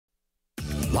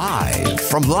Live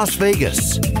from Las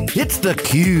Vegas, it's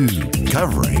theCUBE,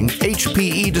 covering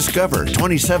HPE Discover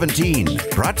 2017.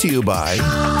 Brought to you by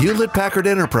Hewlett Packard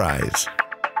Enterprise.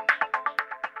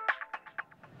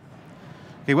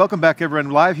 Okay, welcome back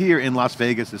everyone. Live here in Las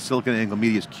Vegas at SiliconANGLE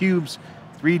Media's CUBE's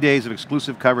 3 days of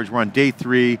exclusive coverage. We're on day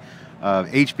 3 of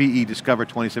HPE Discover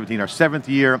 2017, our 7th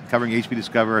year covering HPE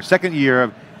Discover, our 2nd year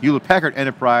of Hewlett Packard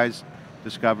Enterprise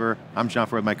Discover. I'm John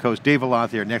Furrier, my co-host Dave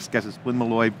Vellante. Our next guest is Flynn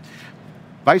Maloy,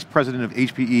 Vice President of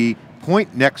HPE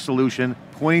Pointnext Solution,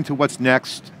 pointing to what's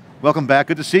next. Welcome back,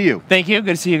 good to see you. Thank you,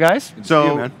 good to see you guys. Good to see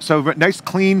you, man. So nice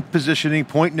clean positioning,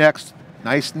 Pointnext,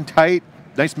 nice and tight,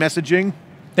 nice messaging.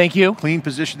 Thank you. Clean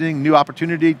positioning, new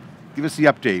opportunity. Give us the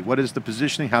update. What is the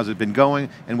positioning, how's it been going,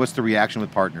 and what's the reaction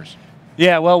with partners?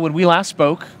 Yeah, well, when we last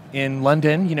spoke in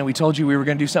London, we told you we were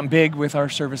going to do something big with our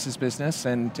services business,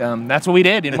 and that's what we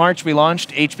did. In March, we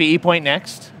launched HPE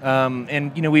Pointnext,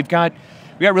 and we've got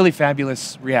really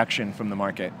fabulous reaction from the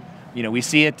market. We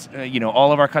see it,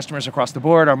 all of our customers across the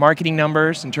board, our marketing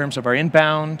numbers in terms of our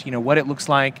inbound, what it looks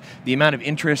like, the amount of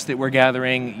interest that we're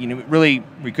gathering, really,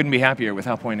 we couldn't be happier with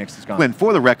how Pointnext has gone. Flynn,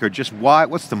 for the record, just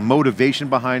what's the motivation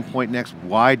behind Pointnext?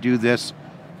 Why do this?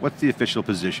 What's the official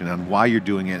position on why you're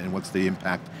doing it, and what's the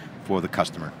impact for the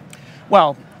customer?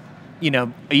 Well,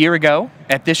 a year ago,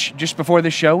 just before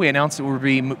this show, we announced that we would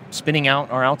be spinning out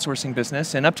our outsourcing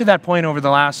business, and up to that point over the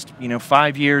last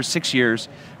 5 years, 6 years,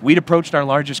 we'd approached our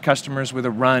largest customers with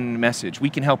a run message.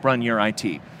 We can help run your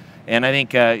IT. And I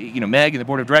think Meg and the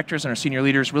board of directors and our senior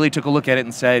leaders really took a look at it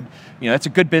and said, that's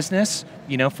a good business,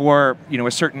 for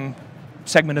a certain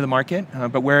segment of the market,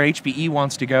 but where HPE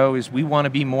wants to go is we want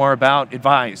to be more about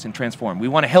advise and transform. We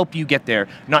want to help you get there,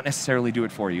 not necessarily do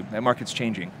it for you. That market's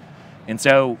changing. And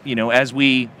so, as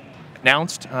we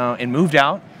announced and moved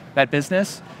out that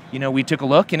business, we took a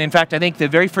look, and in fact, I think the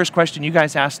very first question you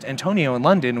guys asked Antonio in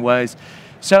London was,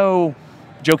 so,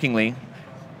 jokingly,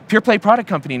 pure play product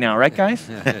company now, right guys?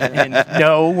 And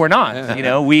no, we're not.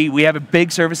 We have a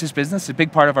big services business, a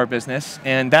big part of our business,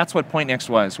 and that's what Pointnext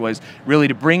was really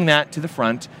to bring that to the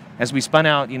front. As we spun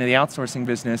out the outsourcing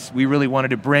business, we really wanted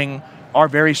to bring our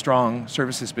very strong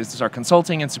services business, our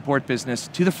consulting and support business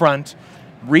to the front,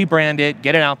 rebrand it,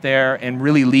 get it out there, and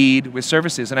really lead with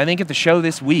services. And I think at the show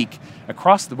this week,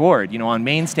 across the board, on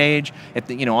main stage,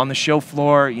 on the show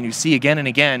floor, you see again and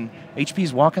again,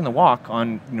 HP's walking the walk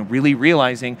on really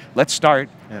realizing, let's start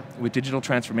with digital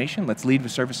transformation, let's lead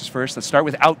with services first, let's start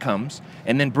with outcomes,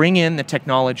 and then bring in the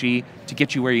technology to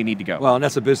get you where you need to go. Well, and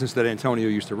that's a business that Antonio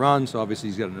used to run, so obviously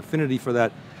he's got an affinity for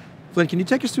that. Flynn, can you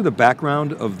take us through the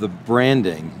background of the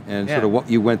branding and sort of what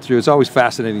you went through? It's always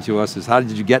fascinating to us is how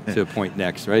did you get to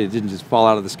Pointnext, right? It didn't just fall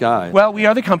out of the sky. Well, we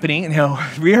are the company,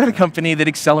 we are the company that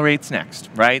accelerates next,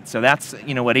 right? So that's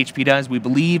what HP does. We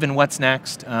believe in what's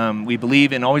next. We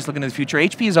believe in always looking to the future.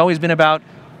 HP has always been about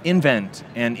invent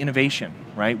and innovation,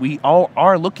 right? We all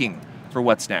are looking for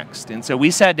what's next. And so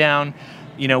we sat down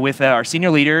with our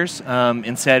senior leaders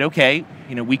and said, okay,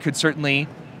 we could certainly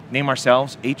name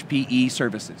ourselves HPE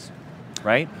Services,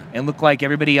 right? And look like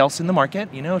everybody else in the market.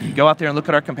 If you go out there and look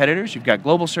at our competitors, you've got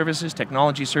global services,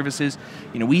 technology services.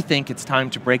 We think it's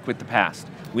time to break with the past.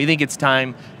 We think it's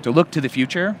time to look to the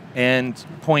future and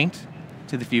point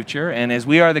to the future. And as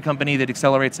we are the company that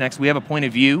accelerates next, we have a point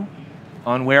of view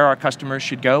on where our customers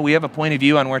should go. We have a point of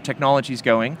view on where technology is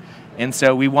going. And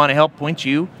so we want to help point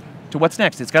you to what's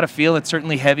next. It's got a feel that's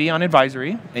certainly heavy on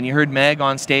advisory. And you heard Meg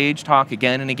on stage talk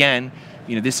again and again,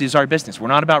 this is our business. We're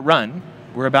not about run.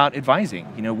 We're about advising.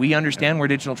 We understand where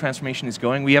digital transformation is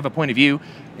going. We have a point of view,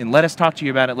 and let us talk to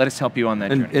you about it. Let us help you on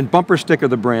that journey. And bumper sticker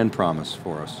the brand promise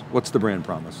for us. What's the brand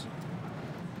promise?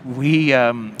 We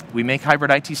make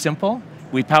hybrid IT simple.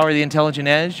 We power the intelligent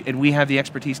edge, and we have the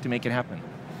expertise to make it happen.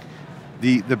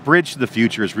 The bridge to the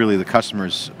future is really the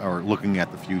customers are looking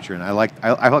at the future, and I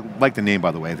like the name,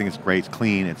 by the way. I think it's great. It's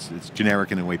clean. It's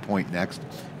generic in a way. Pointnext,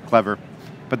 clever,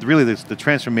 but really the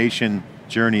transformation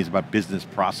journey is about business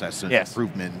process and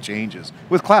improvement and changes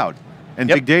with cloud and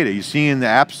big data. You're seeing the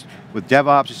apps with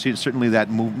DevOps, you see certainly that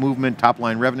movement, top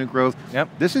line revenue growth.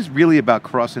 This is really about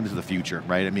crossing into the future,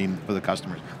 right? I mean, for the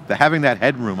customers. Having that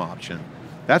headroom option,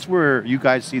 that's where you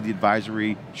guys see the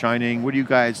advisory shining. What do you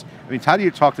guys, how do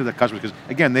you talk to the customers? Because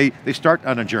again, they start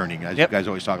on a journey, as you guys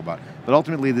always talk about, but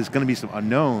ultimately there's going to be some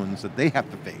unknowns that they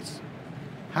have to face.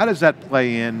 How does that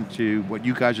play into what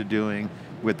you guys are doing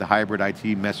with the hybrid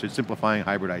IT message, simplifying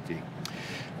hybrid IT?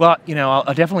 Well,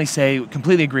 I'll definitely say,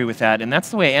 completely agree with that, and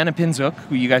that's the way Anna Pinzuk,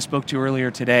 who you guys spoke to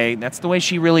earlier today, that's the way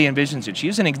she really envisions it. She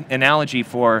used an analogy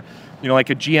for,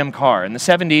 like a GM car. In the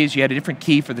 70s, you had a different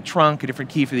key for the trunk, a different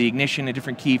key for the ignition, a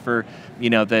different key for,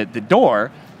 the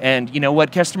door, And you know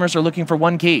what, customers are looking for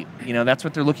one key. You know, that's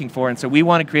what they're looking for. And so we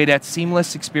want to create that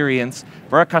seamless experience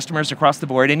for our customers across the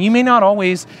board. And you may not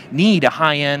always need a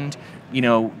high-end, you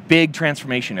know, big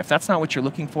transformation. If that's not what you're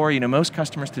looking for, you know, most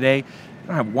customers today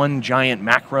don't have one giant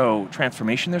macro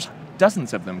transformation. There's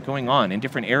dozens of them going on in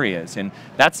different areas. And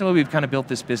that's the way we've kind of built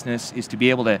this business, is to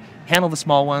be able to handle the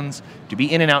small ones, to be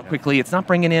in and out quickly. It's not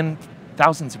bringing in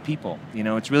thousands of people. You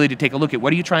know, it's really to take a look at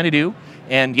what are you trying to do,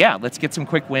 and yeah, let's get some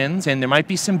quick wins, and there might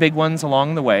be some big ones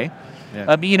along the way. Yeah.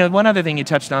 But you know, one other thing you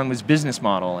touched on was business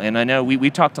model, and I know we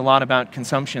talked a lot about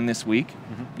consumption this week,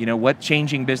 you know, what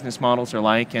changing business models are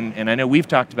like, and I know we've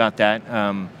talked about that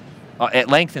at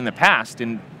length in the past,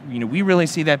 and you know, we really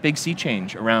see that big sea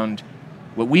change around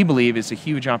what we believe is a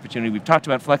huge opportunity. We've talked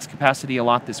about flex capacity a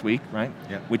lot this week, right?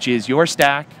 Yeah. Which is your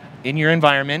stack in your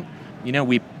environment. You know,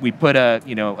 we put an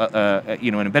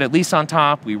embedded lease on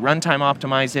top, we runtime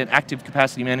optimize it, active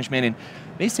capacity management, and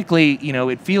basically, you know,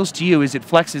 it feels to you as it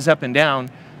flexes up and down,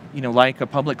 you know, like a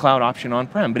public cloud option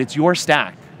on-prem, but it's your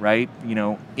stack, right, you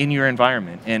know, in your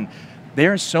environment. And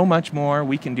there's so much more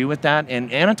we can do with that,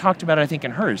 and Anna talked about it, I think,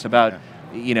 in hers, about,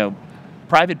 you know,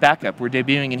 private backup, we're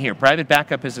debuting in here. Private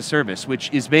backup as a service, which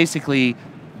is basically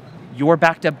your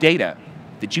backed up data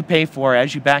that you pay for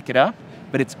as you back it up,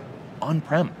 but it's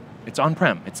on-prem. It's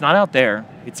on-prem. It's not out there.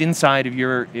 It's inside of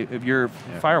your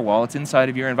firewall. It's inside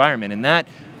of your environment, and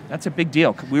that's a big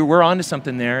deal. We're onto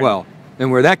something there. Well, and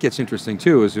where that gets interesting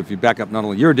too is if you back up not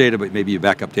only your data, but maybe you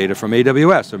back up data from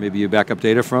AWS, or maybe you back up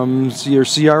data from your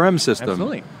CRM system.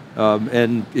 Absolutely.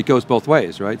 And it goes both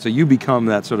ways, right? So you become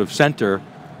that sort of center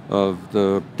of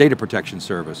the data protection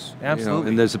service. Absolutely. You know,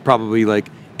 and there's probably like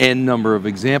N number of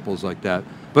examples like that.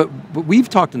 But we've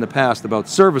talked in the past about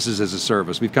services as a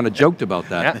service. We've kind of joked about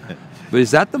that. Yeah. But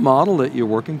is that the model that you're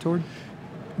working toward?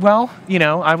 Well, you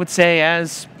know, I would say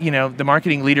as, you know, the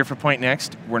marketing leader for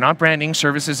Pointnext, we're not branding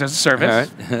services as a service.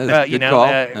 All right. You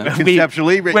know,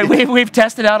 conceptually, we've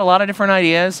tested out a lot of different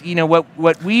ideas. You know,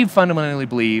 what we fundamentally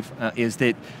believe is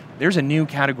that there's a new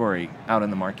category out in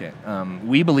the market.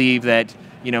 We believe that,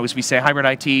 you know, as we say, hybrid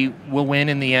IT will win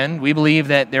in the end. We believe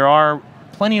that there are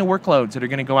plenty of workloads that are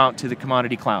going to go out to the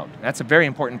commodity cloud. That's a very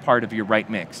important part of your right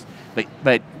mix.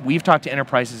 But we've talked to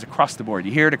enterprises across the board.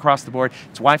 You hear it across the board.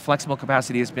 It's why flexible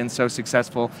capacity has been so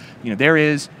successful. You know, there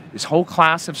is this whole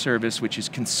class of service which is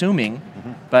consuming,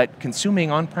 but consuming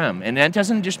on-prem. And that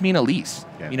doesn't just mean a lease.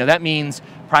 Yeah. You know, that means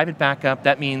private backup,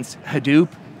 that means Hadoop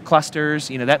clusters,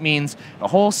 you know, that means a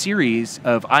whole series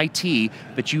of IT,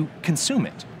 but you consume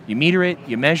it. You meter it,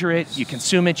 you measure it, you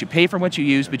consume it, you pay for what you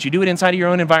use, but you do it inside of your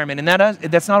own environment. And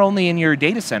that's not only in your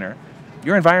data center.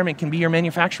 Your environment can be your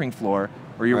manufacturing floor,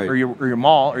 or your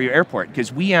mall, or your airport,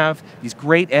 because we have these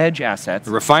great edge assets.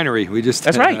 The refinery, we just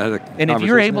That's right. And if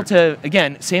you're able to,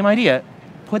 again, same idea,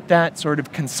 put that sort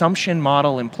of consumption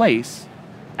model in place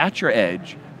at your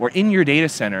edge or in your data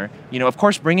center, you know, of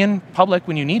course, bring in public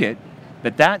when you need it,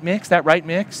 but that mix, that right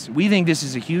mix, we think this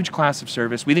is a huge class of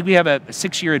service. We think we have a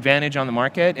 6-year advantage on the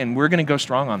market, and we're going to go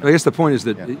strong on that. I guess the point is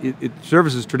that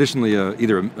service is traditionally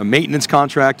either a maintenance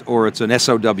contract or it's an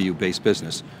SOW-based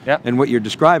business. Yep. And what you're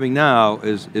describing now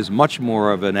is much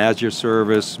more of an Azure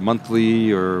service,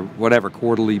 monthly or whatever,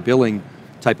 quarterly billing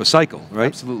type of cycle, right?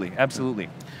 Absolutely, absolutely.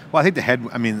 Well, I think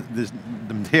the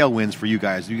tailwinds for you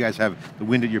guys have the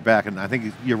wind at your back, and I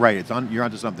think you're right, you're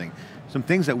onto something. Some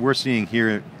things that we're seeing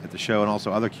here at the show, and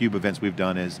also other CUBE events we've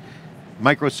done, is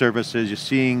microservices. You're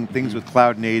seeing things with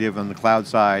cloud native on the cloud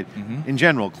side, in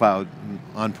general, cloud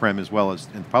on-prem as well as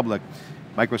in public,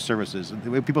 microservices. The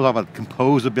way people talk about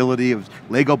composability of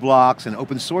Lego blocks, and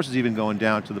open source is even going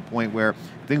down to the point where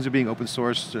things are being open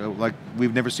sourced like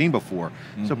we've never seen before.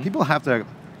 So people have to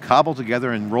cobble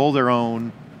together and roll their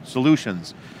own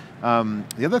solutions.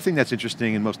 The other thing that's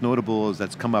interesting and most notable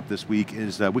that's come up this week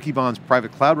is Wikibon's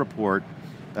private cloud report,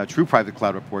 true private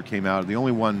cloud report came out, the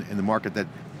only one in the market that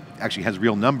actually has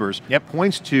real numbers,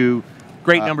 points to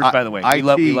great numbers, by the way. We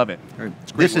love it.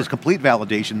 This is complete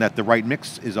validation that the right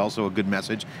mix is also a good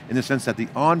message, in the sense that the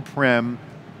on-prem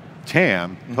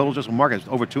TAM, total addressable market, is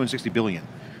over $260 billion.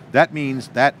 That means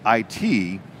that IT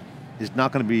is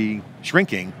not going to be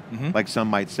shrinking, like some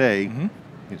might say.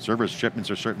 Server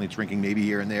shipments are certainly shrinking maybe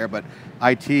here and there, but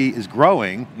IT is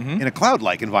growing in a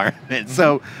cloud-like environment.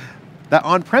 So that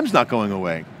on-prem's not going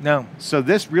away. No. So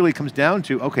this really comes down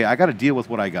to, okay, I got to deal with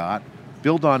what I got,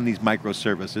 build on these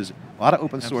microservices, a lot of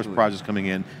open source projects coming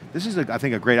in. This is, I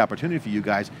think, a great opportunity for you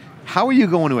guys. How are you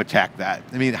going to attack that?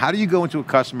 I mean, how do you go into a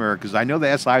customer, because I know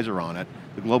the SIs are on it,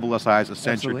 the global SIs,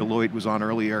 Accenture, Deloitte was on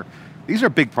earlier. These are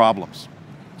big problems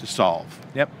to solve.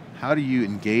 Yep. How do you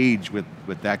engage with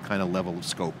that kind of level of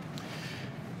scope?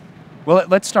 Well,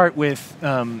 let's start with,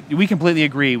 we completely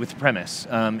agree with the premise.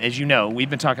 As you know, we've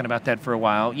been talking about that for a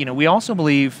while. We also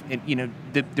believe,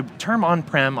 the term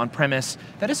on-premise,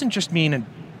 that doesn't just mean a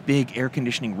big air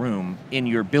conditioning room in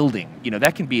your building.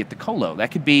 That can be at the colo,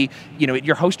 that could be, at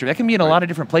your hoster, that can be in a lot of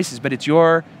different places, but it's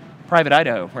your private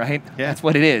Idaho, right? Yeah. That's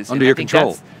what it is. Under your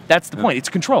control. That's the point. It's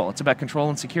control. It's about control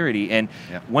and security. And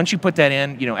once you put that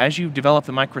in, as you develop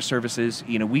the microservices,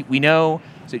 we know,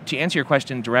 so to answer your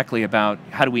question directly about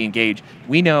how do we engage,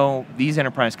 we know these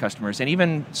enterprise customers and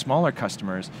even smaller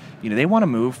customers, they want to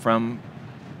move from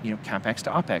CapEx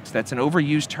to OpEx. That's an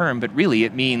overused term, but really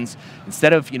it means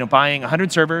instead of buying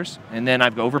 100 servers and then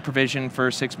I've over-provisioned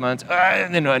for 6 months,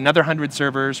 and then another 100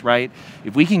 servers, right?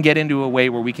 If we can get into a way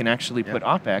where we can actually put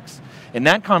OpEx, and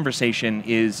that conversation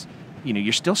is,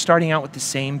 you're still starting out with the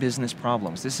same business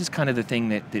problems. This is kind of the thing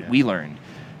that we learned.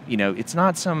 It's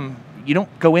not you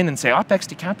don't go in and say OpEx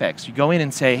to CapEx. You go in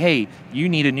and say, hey, you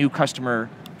need a new customer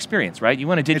experience, right? You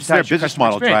want to digitize it's their your business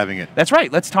model experience. driving it. That's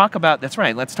right. Let's talk about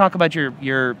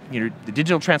your the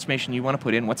digital transformation you want to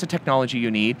put in. What's the technology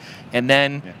you need, and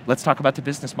then let's talk about the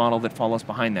business model that follows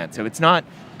behind that. So it's not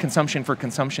consumption for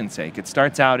consumption's sake. It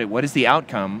starts out at what is the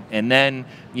outcome, and then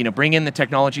bring in the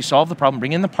technology, solve the problem,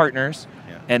 bring in the partners.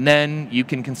 And then you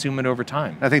can consume it over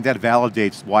time. I think that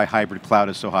validates why hybrid cloud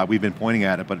is so hot. We've been pointing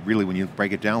at it, but really when you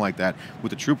break it down like that, with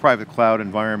the true private cloud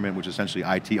environment, which is essentially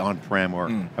IT on-prem or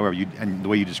however and the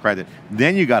way you described it,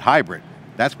 then you got hybrid.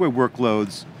 That's where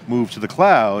workloads move to the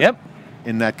cloud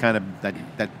in that kind of,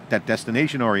 that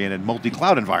destination-oriented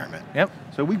multi-cloud environment.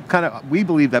 So we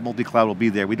believe that multi-cloud will be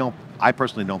there. I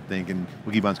personally don't think, and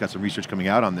Wikibon's got some research coming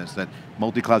out on this, that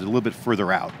multi-cloud is a little bit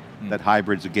further out. That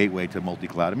hybrid's a gateway to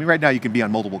multi-cloud. I mean, right now you can be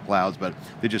on multiple clouds, but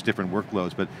they're just different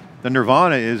workloads. But the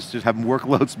nirvana is just having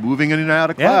workloads moving in and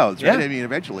out of clouds, right? I mean,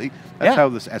 eventually, that's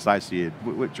how as I see it.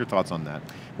 What's your thoughts on that?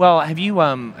 Well, have you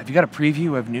got a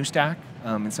preview of NewStack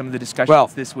in some of the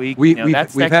discussions this week? We've had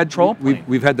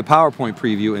the PowerPoint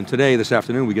preview, and this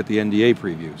afternoon, we get the NDA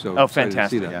preview. So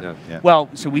fantastic! To see that. Well,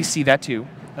 so we see that too.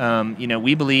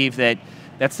 We believe that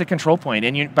that's the control point,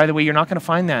 and by the way, you're not going to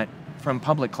find that from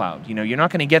public cloud. You're not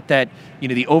going to get that,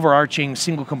 the overarching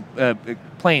single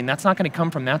plane. That's not going to come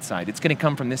from that side. It's going to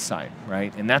come from this side,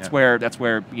 right? And that's where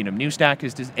NewStack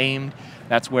is aimed.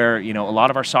 That's where a lot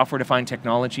of our software-defined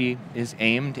technology is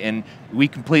aimed, and we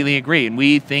completely agree. And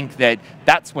we think that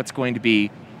that's what's going to be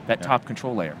that top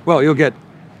control layer. Well, you'll get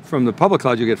from the public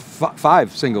cloud, you get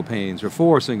 5 single panes, or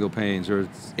 4 single panes, or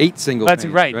 8 single panes.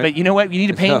 That's right, but you know what? You need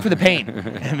a pane for the pain.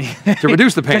 I mean, to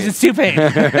reduce the pain. Because it's too pain.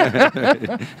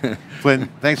 Flynn,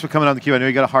 thanks for coming on theCUBE. I know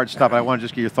you got a hard stop, but I want to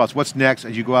just get your thoughts. What's next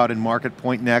as you go out and market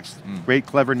Pointnext? Great,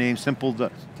 clever name, simple to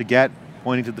get,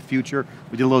 pointing to the future.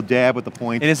 We did a little dab with the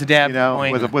point. It is a dab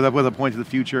point. With a point to the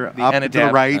future, up and to the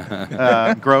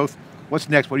right, growth. What's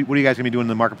next? What are you guys going to be doing in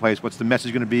the marketplace? What's the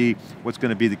message going to be? What's going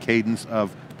to be the cadence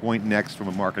of Pointnext from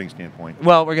a marketing standpoint?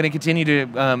 Well, we're going to continue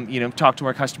to talk to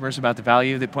our customers about the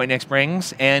value that Pointnext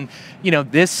brings, and we're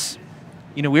just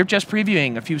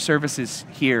previewing a few services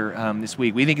here this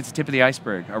week. We think it's the tip of the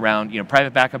iceberg around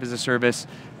private backup as a service,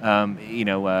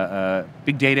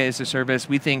 big data as a service.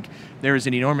 We think there is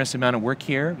an enormous amount of work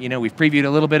here. We've previewed a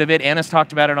little bit of it. Anna's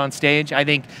talked about it on stage. I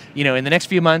think in the next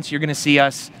few months you're going to see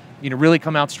us really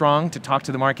come out strong to talk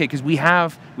to the market, because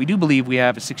we do believe we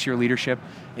have a 6-year leadership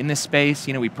in this space.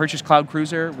 We purchased Cloud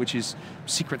Cruiser, which is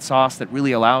secret sauce that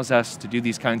really allows us to do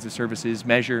these kinds of services,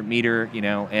 measure, meter,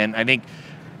 and I think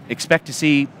expect to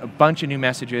see a bunch of new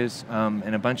messages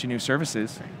and a bunch of new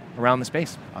services around the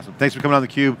space. Awesome. Thanks for coming on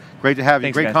theCUBE. Great to have you.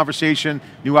 Thanks, Great guys. Conversation,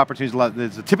 new opportunities.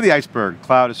 It's the tip of the iceberg.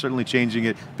 Cloud is certainly changing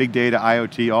it. Big data,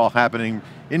 IoT, all happening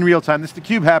in real time. This is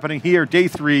theCUBE happening here, day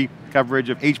 3 coverage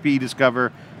of HPE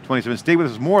Discover 27. Stay with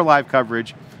us, more live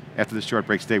coverage after this short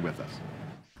break. Stay with us.